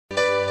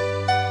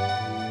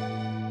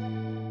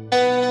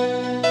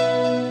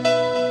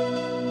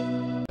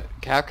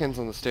Capcan's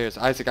on the stairs.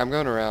 Isaac, I'm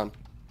going around.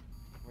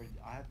 Wait,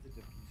 I have the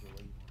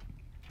diffuser.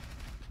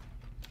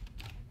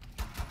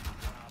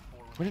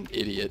 What an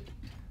idiot.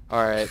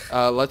 Alright,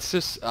 let's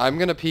just... I'm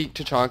gonna peek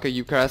Tachanka,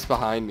 you press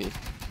behind me.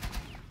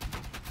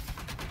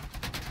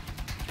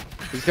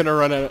 He's gonna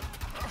run out.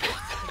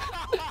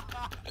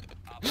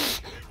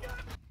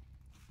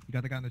 You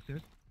got the guy on the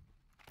stairs?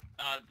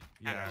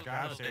 Yeah,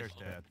 guy on the stairs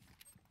dead.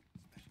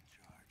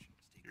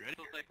 You ready?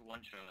 It's like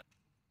one shot.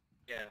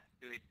 Yeah,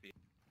 2 HP.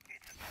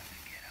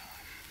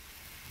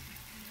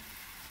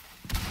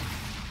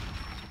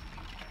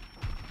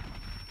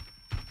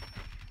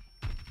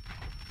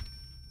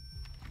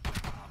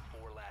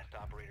 Four last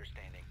operator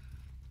standing.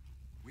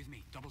 With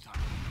me, double time.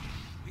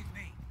 With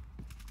me.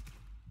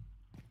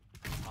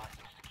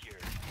 Hostage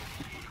secured.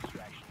 Initiate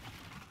extraction.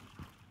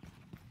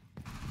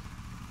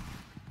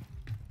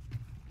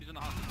 He's in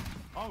the hospital.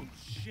 Oh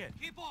shit!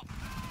 Keep up!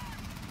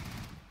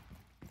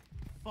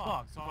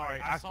 Fuck,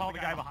 sorry. I saw the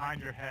guy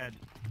behind your head.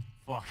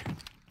 Fuck.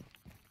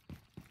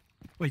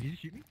 Wait, did you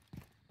shoot me?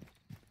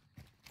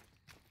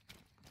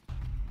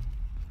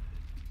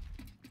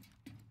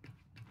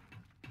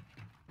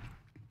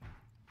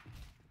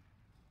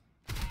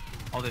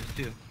 Oh, there's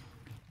two.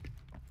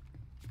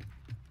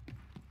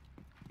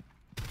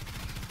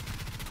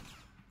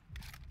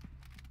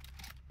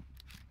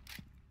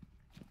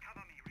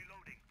 Cover me,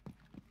 reloading.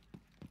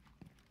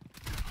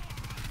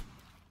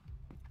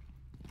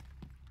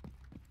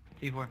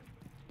 C4.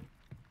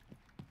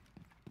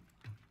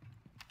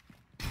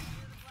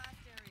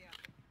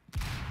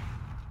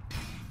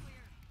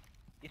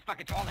 He's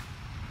fucking trolling.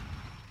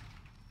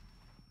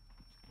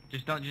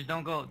 Just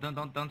don't go,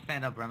 don't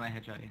stand up or I might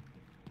headshot you.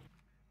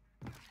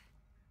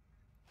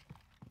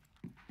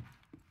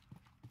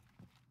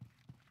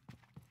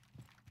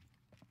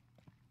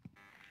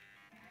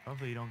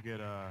 Hopefully you don't get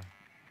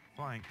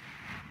flanked.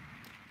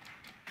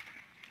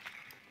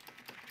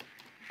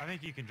 I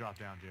think you can drop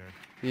down, Jared.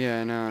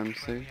 Yeah, I know, I'm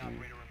Friendly safe.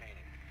 operator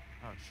remaining.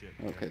 Oh shit.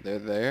 Okay, they're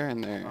there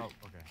and there. Oh,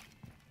 okay.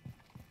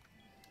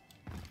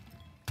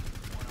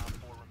 One op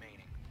 4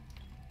 remaining.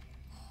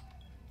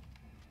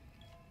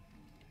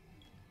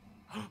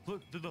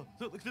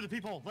 Look to the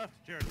people left,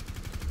 Jared.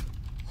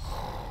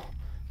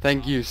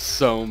 Thank you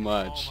so Oh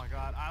much. my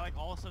god, I like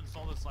all of a sudden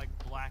saw this like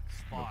black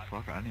spot.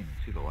 Fuck, I didn't even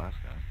see the last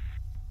guy.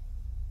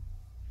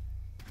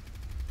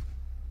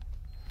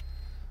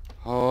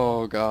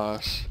 Oh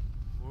gosh.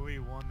 We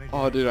won the game.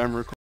 Oh dude, I'm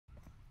recording.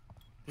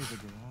 Through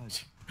the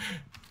garage.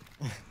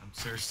 I'm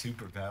sure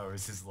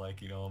superpowers is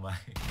like, you know, my...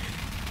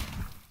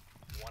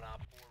 One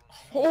op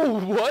 4 remaining.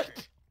 Oh,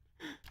 what?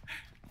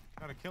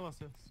 Gotta kill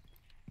us.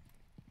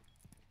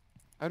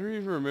 I don't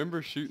even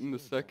remember shooting the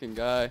second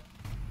guy.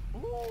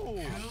 Ooh!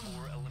 4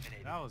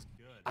 eliminated. That was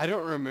good. I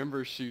don't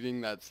remember shooting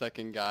that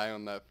second guy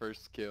on that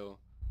first kill.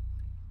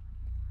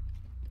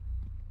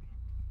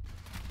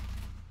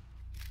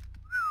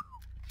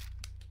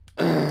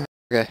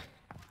 Okay.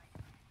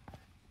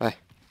 Bye.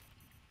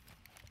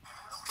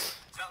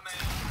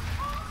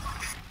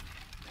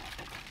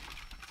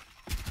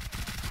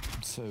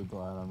 I'm so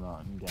glad I'm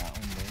not in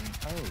Gatling, man.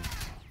 Oh,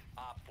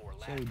 Op 4 so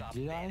last op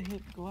did I standing.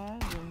 hit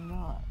glass or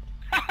not?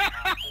 Op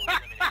 4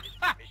 eliminated.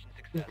 Mission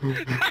successful.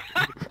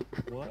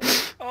 What?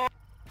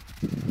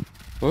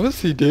 What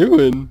was he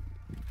doing?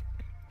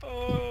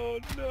 Oh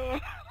no!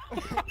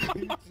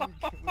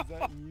 Was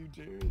that you,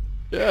 Jared?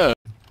 Yeah.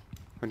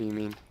 What do you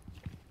mean?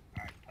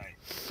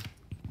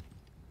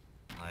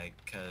 Like,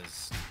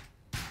 cause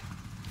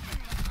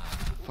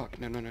Fuck,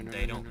 no.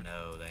 they don't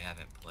know, they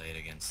haven't played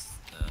against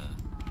the...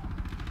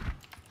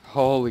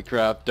 Holy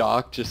crap,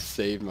 Doc just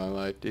saved my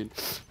life, dude.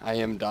 I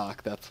am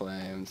Doc, that's why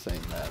I am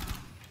saying that.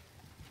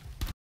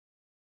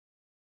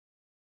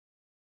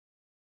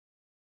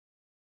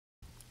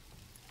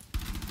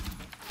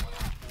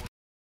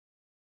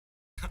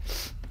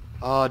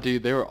 Oh,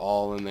 dude, they were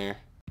all in there.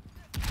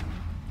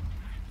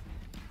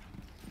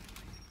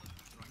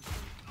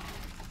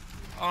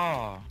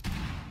 Oh.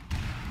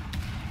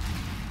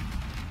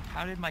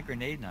 How did my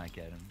grenade not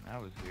get him?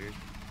 That was weird.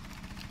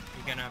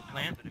 You gonna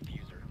plant the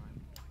diffuser?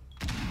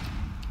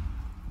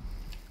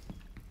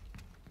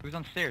 Who's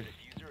on stairs?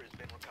 Diffuser has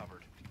been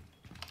recovered.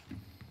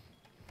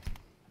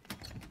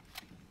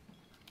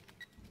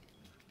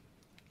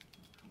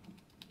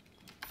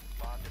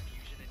 Bomb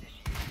diffusion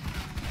initiated.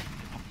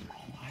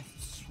 Oh, I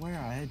swear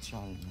I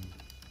headshotted him.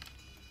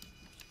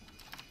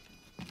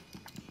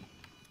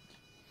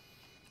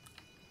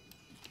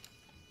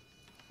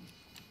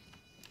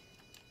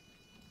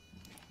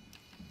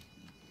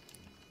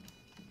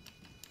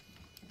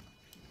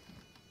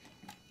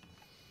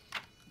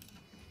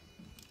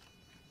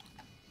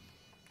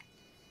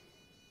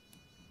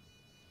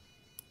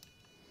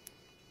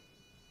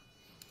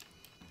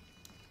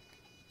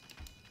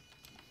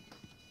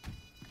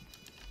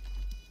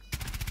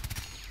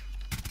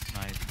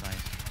 Nice.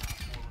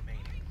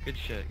 Good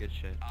shit.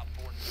 Op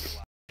 4 neutralized.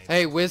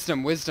 Hey,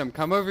 Wisdom,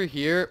 come over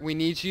here. We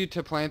need you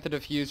to plant the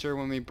diffuser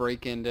when we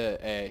break into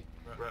A.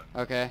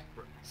 Okay?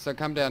 So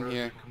come down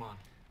here. Come on.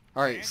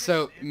 All right,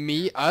 so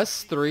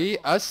us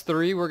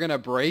three, we're gonna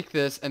break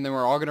this, and then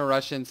we're all gonna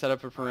rush in, set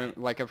up a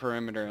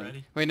perimeter.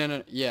 Ready? Wait,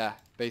 no, yeah,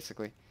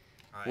 basically.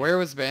 Alright. Where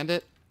was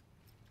Bandit?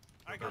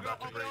 I We're can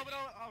about to open, break.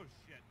 oh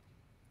shit.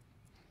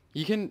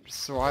 You can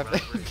swap. We're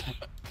about to break.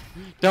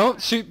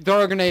 Don't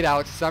throw a grenade,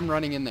 Alex, 'cause I'm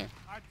running in there.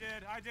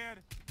 I did.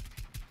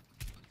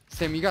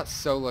 Sam, you got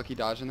so lucky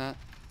dodging that.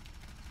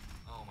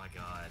 Oh my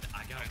god,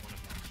 I got one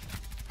of them.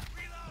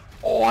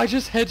 Oh, I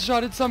just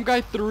headshotted some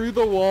guy through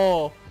the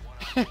wall.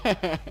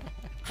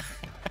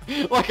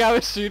 Like I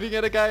was shooting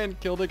at a guy and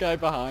killed a guy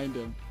behind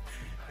him.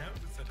 That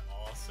was an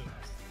awesome,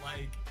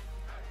 like...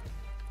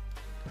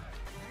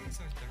 Why is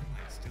our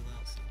thermite still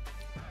outside?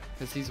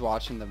 Because he's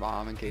watching the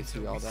bomb in case So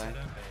we all die. set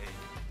up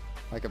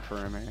Like a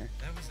perimeter.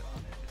 that was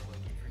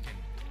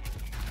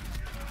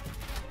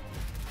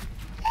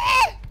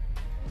freaking...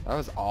 That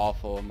was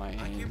awful, my I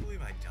aim. can't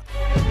believe I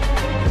died.